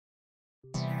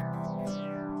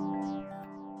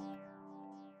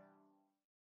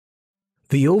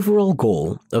The overall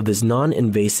goal of this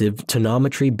non-invasive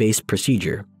tonometry-based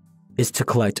procedure is to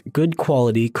collect good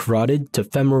quality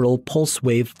carotid-to-femoral pulse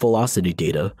wave velocity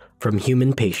data from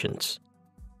human patients.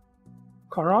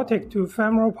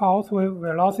 Carotid-to-femoral pulse wave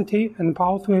velocity and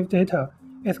pulse wave data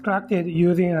is collected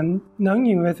using a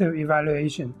non-invasive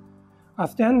evaluation. A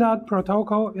standard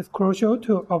protocol is crucial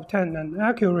to obtain an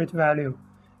accurate value,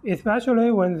 especially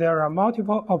when there are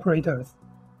multiple operators.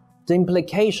 The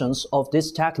implications of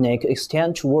this technique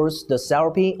extend towards the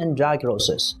therapy and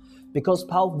diagnosis, because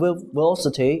pulse wave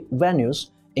velocity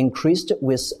values increased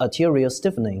with arterial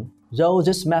stiffening. Though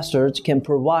this method can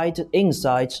provide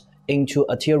insights into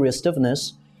arterial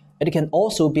stiffness, it can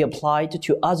also be applied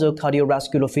to other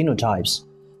cardiovascular phenotypes,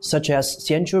 such as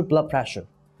central blood pressure.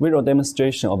 Visual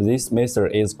demonstration of this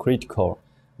method is critical.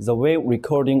 The wave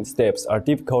recording steps are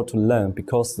difficult to learn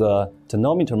because the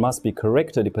tonometer must be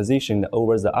correctly positioned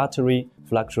over the artery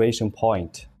fluctuation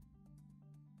point.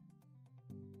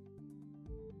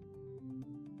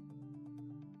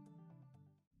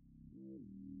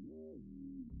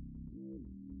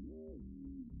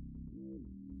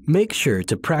 Make sure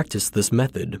to practice this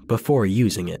method before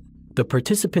using it. The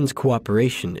participants'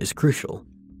 cooperation is crucial,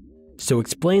 so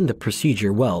explain the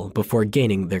procedure well before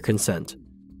gaining their consent.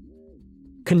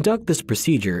 Conduct this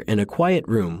procedure in a quiet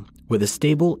room with a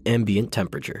stable ambient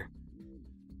temperature.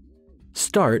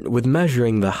 Start with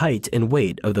measuring the height and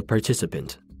weight of the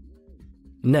participant.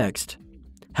 Next,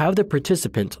 have the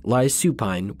participant lie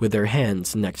supine with their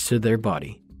hands next to their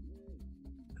body.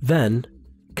 Then,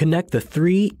 connect the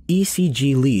 3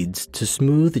 ECG leads to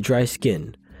smooth, dry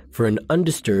skin for an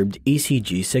undisturbed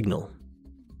ECG signal.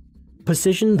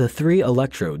 Position the 3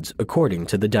 electrodes according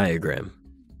to the diagram.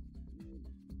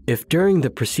 If during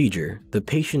the procedure the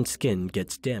patient's skin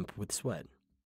gets damp with sweat,